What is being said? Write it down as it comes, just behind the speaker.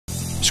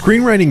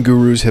Screenwriting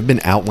gurus have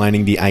been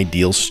outlining the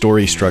ideal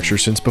story structure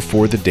since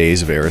before the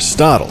days of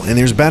Aristotle, and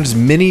there's about as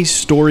many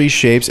story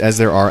shapes as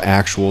there are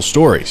actual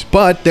stories.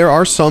 But there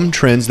are some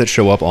trends that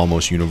show up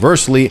almost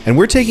universally, and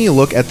we're taking a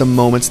look at the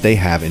moments they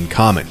have in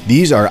common.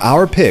 These are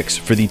our picks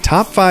for the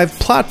top 5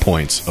 plot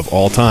points of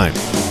all time.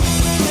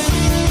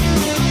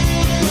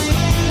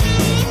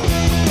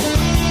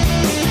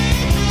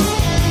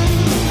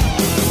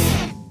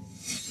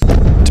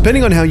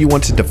 Depending on how you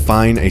want to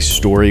define a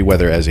story,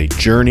 whether as a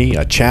journey,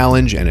 a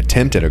challenge, an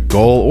attempt at a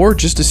goal, or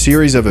just a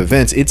series of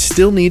events, it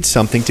still needs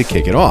something to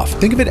kick it off.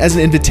 Think of it as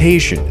an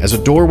invitation, as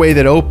a doorway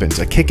that opens,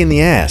 a kick in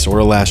the ass, or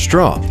a last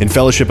straw. In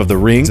Fellowship of the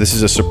Ring, this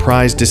is a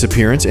surprise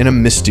disappearance in a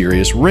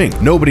mysterious ring.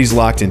 Nobody's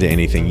locked into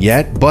anything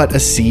yet, but a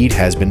seed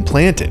has been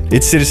planted.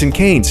 It's Citizen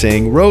Kane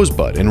saying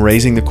Rosebud and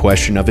raising the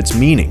question of its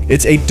meaning.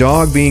 It's a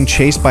dog being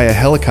chased by a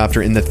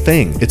helicopter in The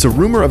Thing. It's a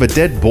rumor of a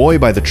dead boy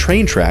by the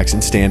train tracks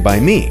in Stand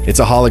By Me. It's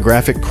a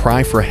holographic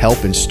cry for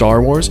help in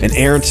Star Wars, an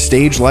errant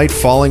stage light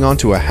falling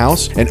onto a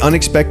house, an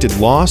unexpected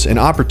loss, an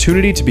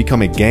opportunity to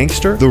become a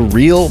gangster, the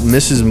real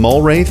Mrs.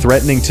 Mulray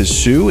threatening to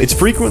sue. It's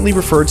frequently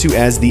referred to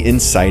as the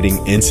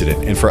inciting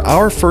incident. And for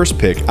our first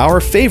pick, our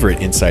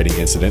favorite inciting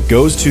incident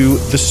goes to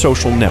The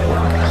Social Network.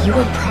 You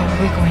are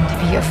probably going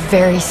to be a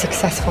very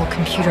successful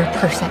computer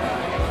person.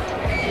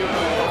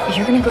 But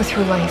you're going to go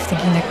through life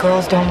thinking that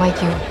girls don't like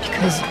you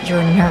because you're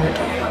a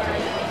nerd.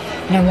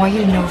 And I want you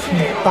to know from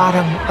the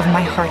bottom of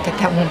my heart that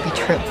that won't be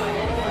true.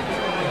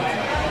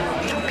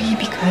 It'll be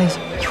because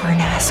you're an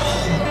asshole.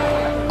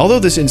 Although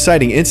this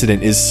inciting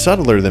incident is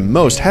subtler than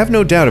most, have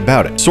no doubt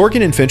about it.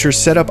 Sorkin and Fincher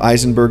set up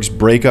Eisenberg's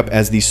breakup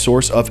as the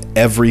source of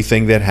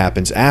everything that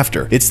happens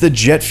after. It's the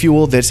jet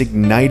fuel that's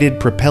ignited,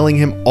 propelling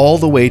him all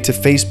the way to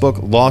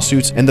Facebook,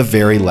 lawsuits, and the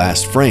very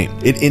last frame.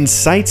 It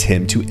incites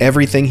him to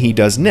everything he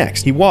does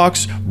next. He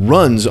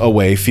runs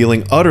away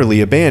feeling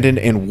utterly abandoned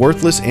and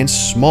worthless and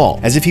small,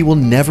 as if he will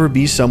never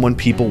be someone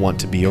people want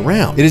to be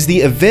around. It is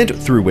the event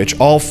through which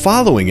all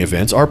following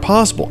events are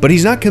possible, but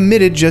he's not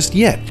committed just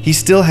yet. He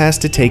still has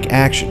to take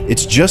action.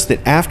 It's just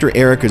that after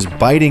Erica's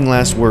biting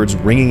last words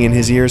ringing in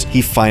his ears,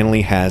 he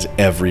finally has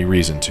every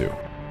reason to.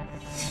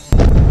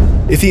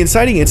 If the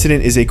inciting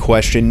incident is a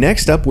question,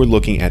 next up we're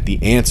looking at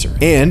the answer.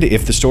 And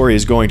if the story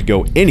is going to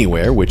go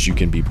anywhere, which you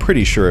can be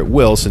pretty sure it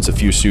will since a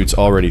few suits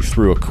already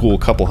threw a cool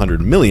couple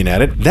 $100 million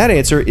at it, that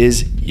answer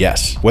is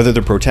yes, whether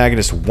the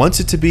protagonist wants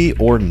it to be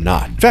or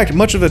not. In fact,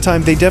 much of the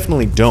time they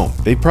definitely don't.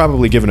 They've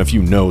probably given a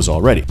few no's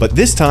already, but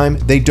this time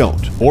they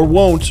don't, or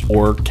won't,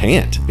 or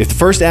can't. If the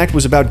first act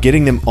was about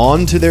getting them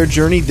on to their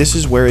journey, this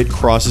is where it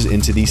crosses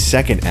into the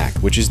second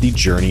act, which is the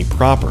journey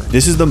proper.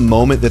 This is the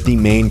moment that the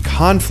main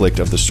conflict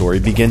of the story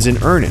begins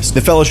in earnest. The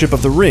Fellowship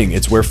of the Ring,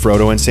 it's where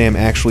Frodo and Sam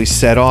actually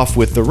set off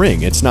with the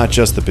ring. It's not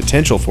just the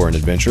potential for an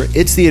adventure,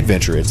 it's the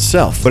adventure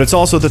itself. But it's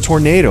also the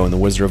tornado in The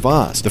Wizard of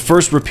Oz, the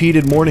first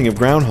repeated morning of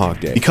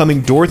Groundhog Day,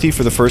 becoming Dorothy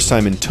for the first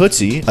time in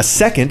Tootsie, a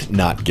second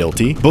not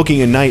guilty,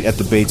 booking a night at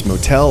the Bates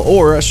Motel,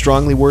 or a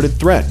strongly worded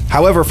threat.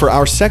 However, for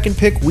our second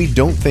pick, we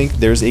don't think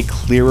there's a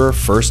clearer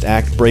first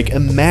act break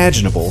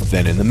imaginable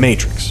than in The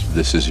Matrix.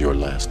 This is your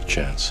last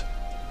chance.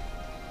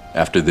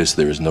 After this,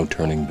 there is no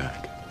turning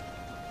back.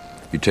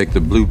 You take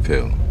the blue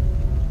pill,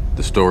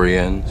 the story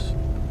ends.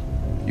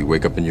 You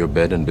wake up in your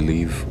bed and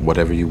believe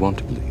whatever you want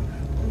to believe.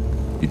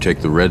 You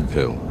take the red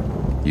pill,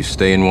 you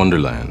stay in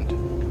Wonderland,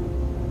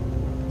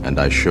 and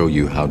I show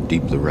you how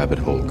deep the rabbit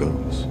hole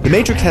goes. The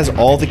Matrix has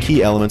all the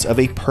key elements of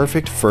a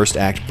perfect first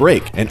act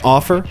break: an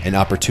offer, an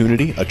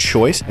opportunity, a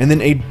choice, and then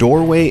a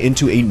doorway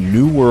into a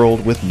new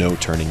world with no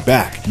turning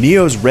back.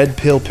 Neo's red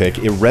pill pick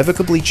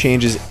irrevocably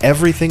changes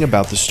everything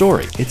about the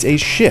story. It's a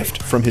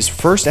shift from his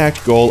first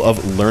act goal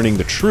of learning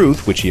the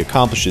truth, which he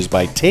accomplishes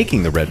by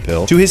taking the red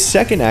pill, to his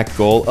second act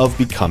goal of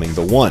becoming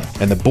the one.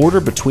 And the border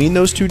between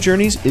those two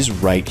journeys is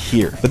right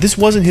here. But this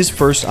wasn't his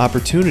first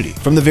opportunity.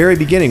 From the very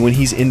beginning, when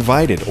he's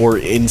invited or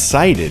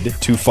incited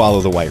to follow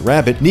the White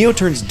Rabbit, Neo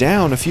turns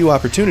down a few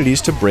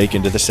opportunities to break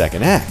into the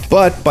second act.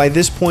 But by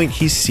this point,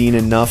 he's seen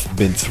enough,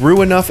 been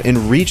through enough,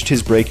 and reached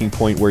his breaking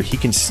point where he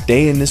can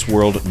stay in this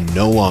world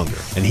no longer.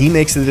 And he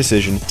makes the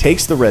decision,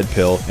 takes the red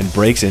pill, and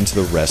breaks into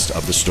the rest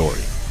of the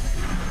story.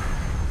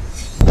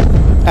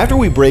 After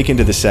we break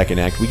into the second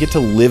act, we get to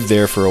live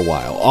there for a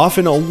while,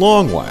 often a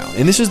long while,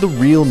 and this is the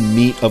real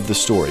meat of the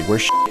story, where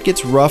shit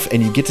gets rough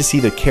and you get to see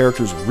the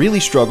characters really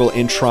struggle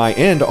and try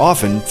and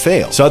often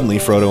fail. Suddenly,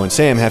 Frodo and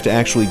Sam have to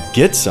actually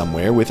get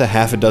somewhere with a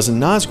half a dozen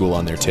Nazgul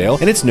on their tail,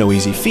 and it's no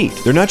easy feat.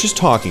 They're not just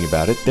talking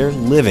about it, they're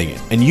living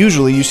it. And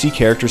usually you see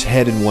characters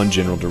head in one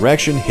general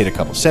direction, hit a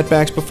couple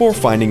setbacks before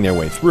finding their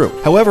way through.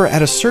 However,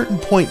 at a certain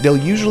point, they'll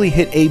usually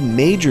hit a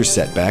major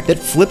setback that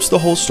flips the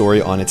whole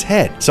story on its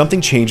head.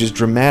 Something changes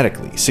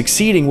dramatically.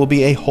 Succeeding will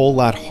be a whole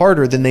lot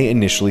harder than they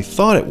initially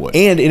thought it would,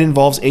 and it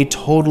involves a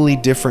totally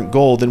different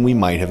goal than we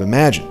might have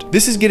imagined. imagined.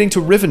 This is getting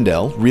to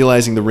Rivendell,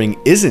 realizing the ring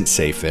isn't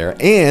safe there,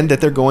 and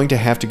that they're going to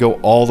have to go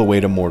all the way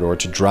to Mordor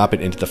to drop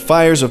it into the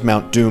fires of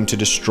Mount Doom to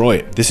destroy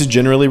it. This is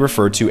generally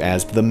referred to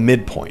as the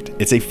midpoint.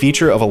 It's a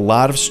feature of a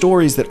lot of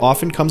stories that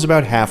often comes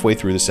about halfway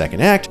through the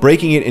second act,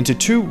 breaking it into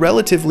two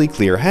relatively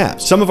clear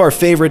halves. Some of our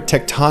favorite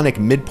tectonic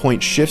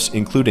midpoint shifts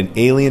include an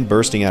alien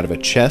bursting out of a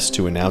chest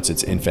to announce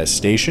its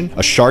infestation,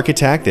 a shark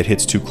attack that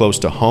hits too close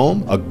to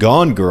home, a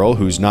gone girl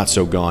who's not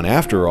so gone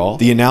after all,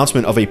 the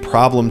announcement of a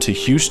problem to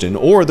Houston,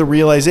 or the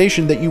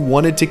realization that you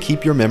wanted to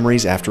keep your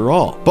memories after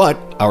all. But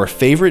our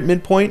favorite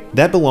midpoint,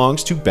 that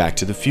belongs to Back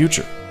to the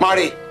Future.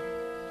 Marty,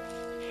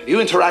 have you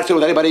interacted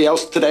with anybody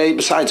else today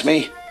besides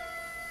me?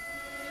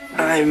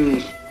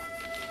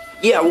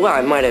 Yeah, well,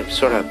 I might have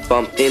sort of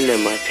bumped into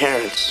my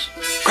parents.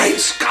 Great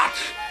Scott!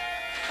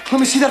 Let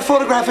me see that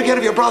photograph again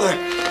of your brother.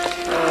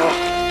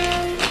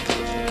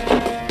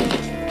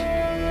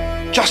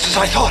 Just as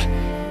I thought.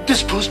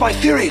 This proves my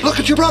theory. Look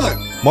at your brother.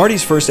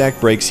 Marty's first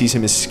act break sees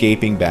him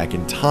escaping back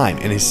in time,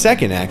 and his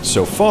second act,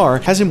 so far,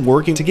 has him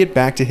working to get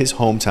back to his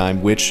home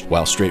time, which,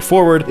 while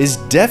straightforward, is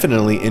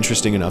definitely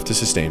interesting enough to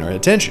sustain our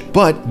attention.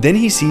 But then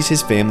he sees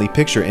his family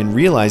picture and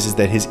realizes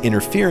that his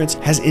interference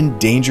has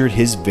endangered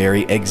his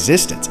very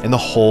existence, and the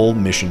whole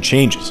mission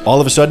changes. All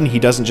of a sudden, he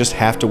doesn't just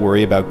have to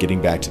worry about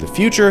getting back to the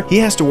future, he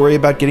has to worry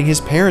about getting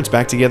his parents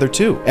back together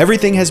too.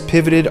 Everything has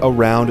pivoted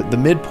around the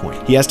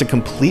midpoint. He has to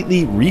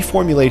completely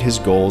reformulate his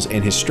goals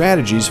and his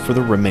strategies for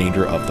the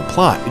remainder of the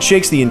plot. It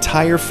shakes the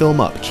entire film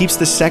up, keeps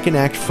the second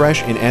act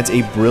fresh, and adds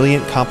a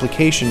brilliant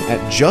complication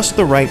at just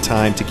the right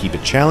time to keep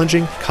it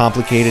challenging,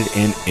 complicated,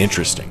 and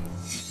interesting.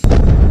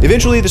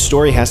 Eventually, the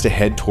story has to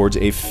head towards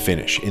a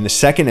finish. In the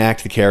second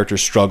act, the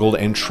characters struggled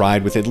and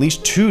tried with at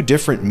least two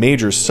different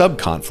major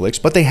sub-conflicts,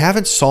 but they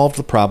haven't solved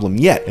the problem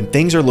yet, and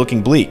things are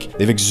looking bleak.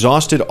 They've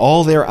exhausted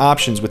all their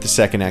options with the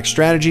second act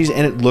strategies,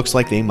 and it looks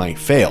like they might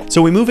fail.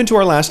 So we move into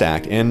our last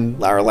act,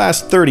 and our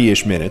last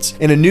 30-ish minutes,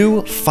 and a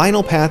new,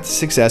 final path to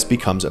success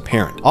becomes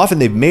apparent. Often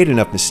they've made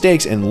enough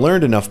mistakes and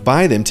learned enough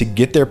by them to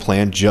get their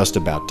plan just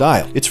about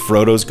dialed. It's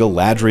Frodo's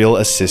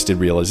Galadriel-assisted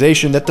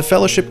realization that the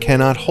Fellowship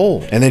cannot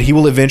hold, and that he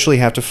will eventually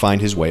have to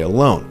find his way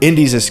alone.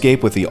 Indy's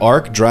escape with the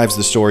Ark drives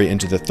the story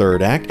into the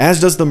third act,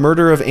 as does the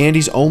murder of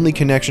Andy's only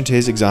connection to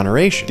his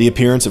exoneration, the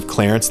appearance of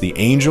Clarence the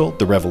Angel,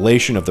 the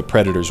revelation of the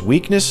Predator's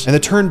weakness, and the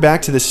turn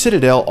back to the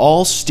Citadel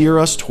all steer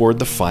us toward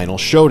the final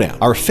showdown.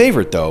 Our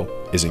favorite, though,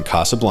 is in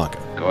Casablanca.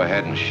 Go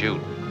ahead and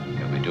shoot.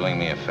 You'll be doing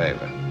me a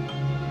favor.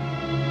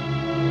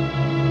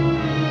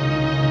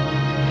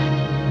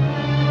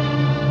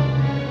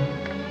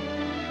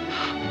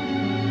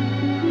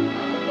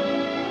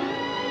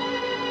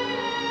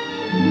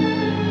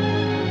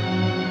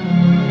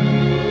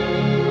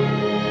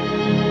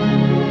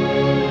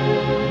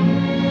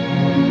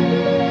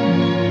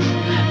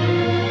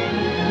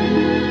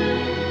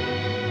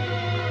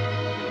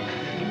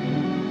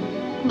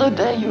 The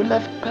day you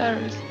left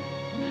Paris,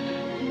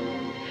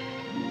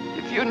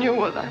 if you knew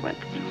what I went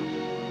through,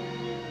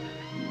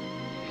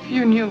 if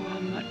you knew how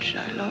much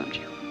I loved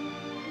you,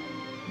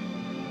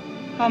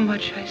 how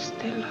much I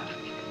still love you.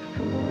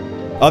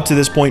 Up to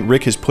this point,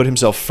 Rick has put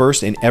himself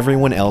first and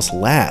everyone else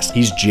last.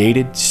 He's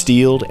jaded,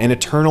 steeled, an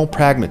eternal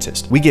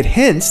pragmatist. We get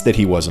hints that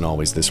he wasn't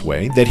always this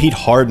way, that he'd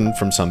hardened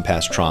from some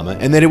past trauma,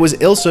 and that it was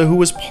Ilsa who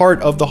was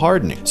part of the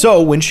hardening.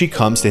 So when she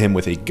comes to him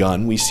with a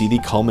gun, we see the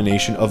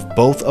culmination of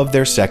both of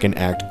their second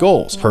act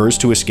goals, hers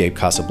to escape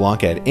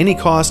Casablanca at any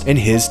cost, and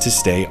his to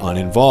stay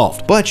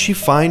uninvolved. But she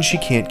finds she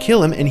can't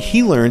kill him, and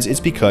he learns it's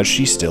because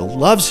she still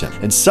loves him.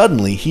 And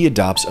suddenly, he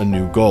adopts a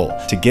new goal,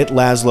 to get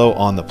Laszlo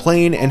on the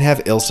plane and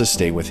have Ilsa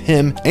stay with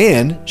him,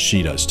 and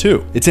she does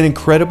too. It's an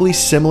incredibly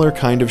similar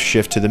kind of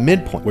shift to the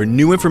midpoint, where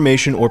new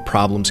information or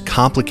problems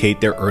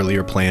complicate their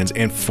earlier plans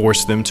and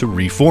force them to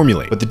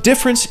reformulate. But the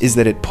difference is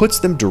that it puts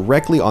them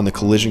directly on the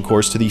collision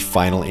course to the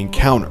final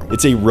encounter.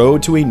 It's a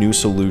road to a new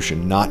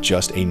solution, not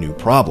just a new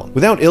problem.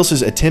 Without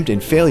Ilsa's attempt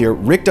and failure,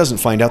 Rick doesn't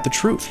find out the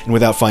truth. And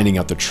without finding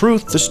out the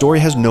truth, the story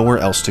has nowhere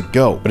else to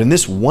go. But in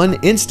this one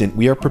instant,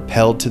 we are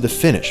propelled to the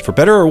finish. For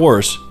better or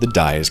worse, the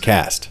die is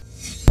cast.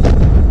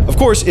 Of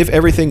course, if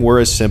everything were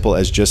as simple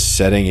as just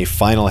setting a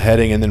final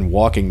heading and then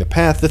walking the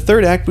path, the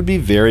third act would be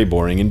very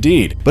boring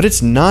indeed. But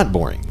it's not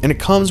boring, and it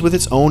comes with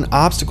its own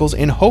obstacles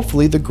and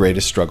hopefully the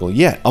greatest struggle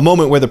yet. A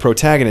moment where the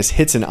protagonist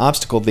hits an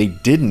obstacle they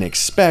didn't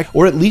expect,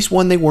 or at least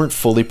one they weren't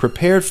fully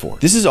prepared for.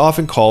 This is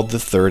often called the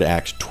third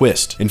act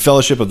twist. In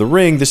Fellowship of the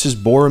Ring, this is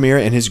Boromir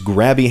and his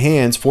grabby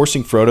hands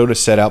forcing Frodo to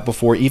set out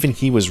before even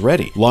he was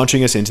ready,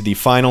 launching us into the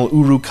final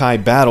Uruk-hai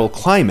battle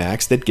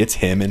climax that gets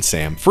him and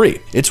Sam free.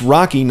 It's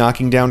Rocky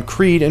knocking down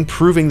Creed and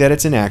proving that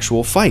it's an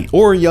actual fight,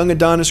 or young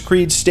Adonis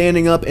Creed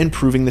standing up and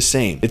proving the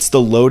same. It's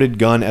the loaded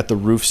gun at the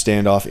roof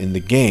standoff in the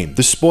game,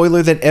 the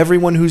spoiler that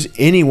everyone who's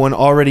anyone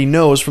already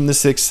knows from The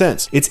Sixth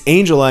Sense. It's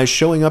Angel Eyes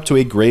showing up to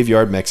a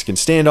graveyard Mexican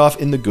standoff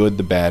in The Good,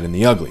 the Bad, and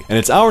the Ugly. And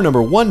it's our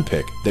number one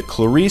pick that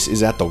Clarice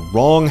is at the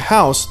wrong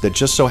house that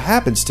just so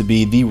happens to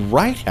be the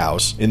right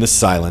house in The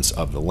Silence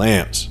of the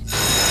Lambs.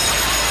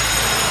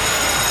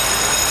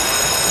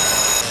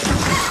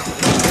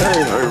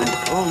 I'm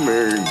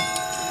coming.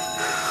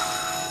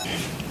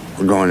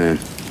 We're going in.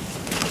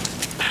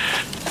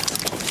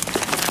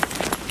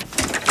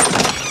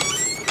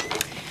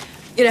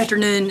 Good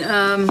afternoon.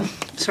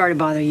 Sorry to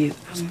bother you.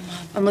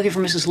 I'm looking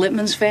for Mrs.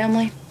 Lippman's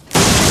family.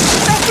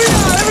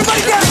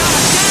 Everybody down!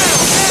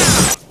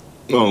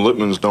 No,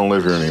 Lippmans don't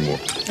live here anymore.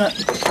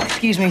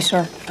 Excuse me,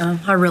 sir.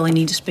 I really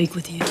need to speak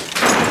with you.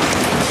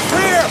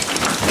 Clear!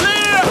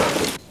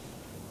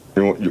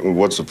 Clear!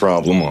 What's the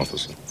problem,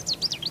 officer?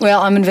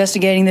 Well, I'm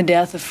investigating the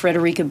death of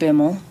Frederica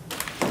Bimmel.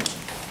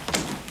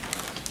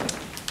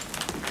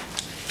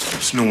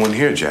 There's no one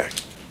here, Jack.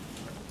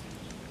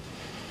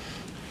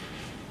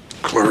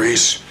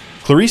 Clarice.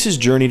 Clarice's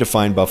journey to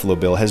find Buffalo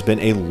Bill has been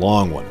a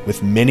long one,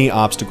 with many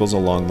obstacles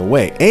along the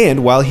way,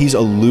 and while he's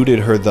eluded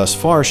her thus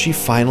far, she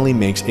finally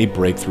makes a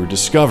breakthrough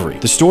discovery.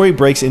 The story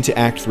breaks into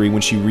Act 3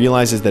 when she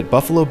realizes that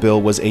Buffalo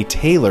Bill was a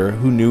tailor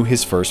who knew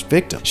his first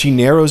victim. She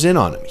narrows in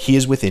on him. He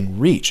is within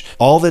reach.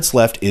 All that's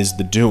left is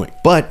the doing.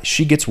 But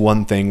she gets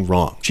one thing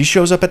wrong. She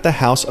shows up at the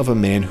house of a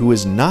man who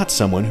is not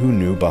someone who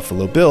knew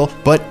Buffalo Bill,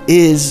 but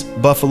is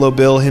Buffalo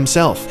Bill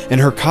himself,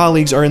 and her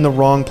colleagues are in the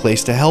wrong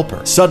place to help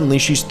her. Suddenly,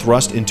 she's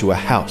thrust into a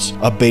house,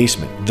 a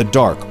basement, the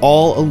dark,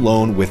 all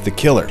alone with the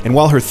killer. And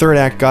while her third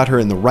act got her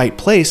in the right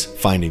place,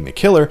 finding the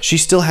killer, she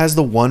still has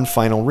the one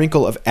final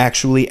wrinkle of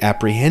actually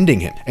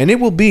apprehending him. And it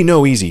will be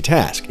no easy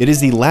task. It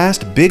is the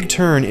last big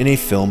turn in a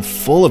film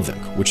full of them,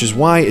 which is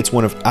why it's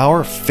one of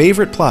our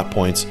favorite plot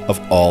points of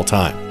all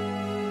time.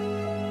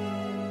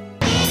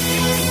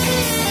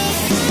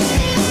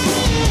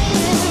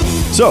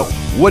 So,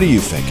 what do you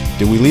think?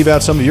 Did we leave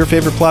out some of your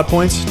favorite plot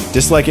points?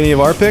 Dislike any of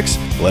our picks?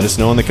 Let us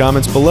know in the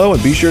comments below,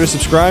 and be sure to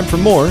subscribe for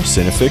more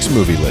CineFix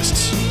movie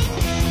lists.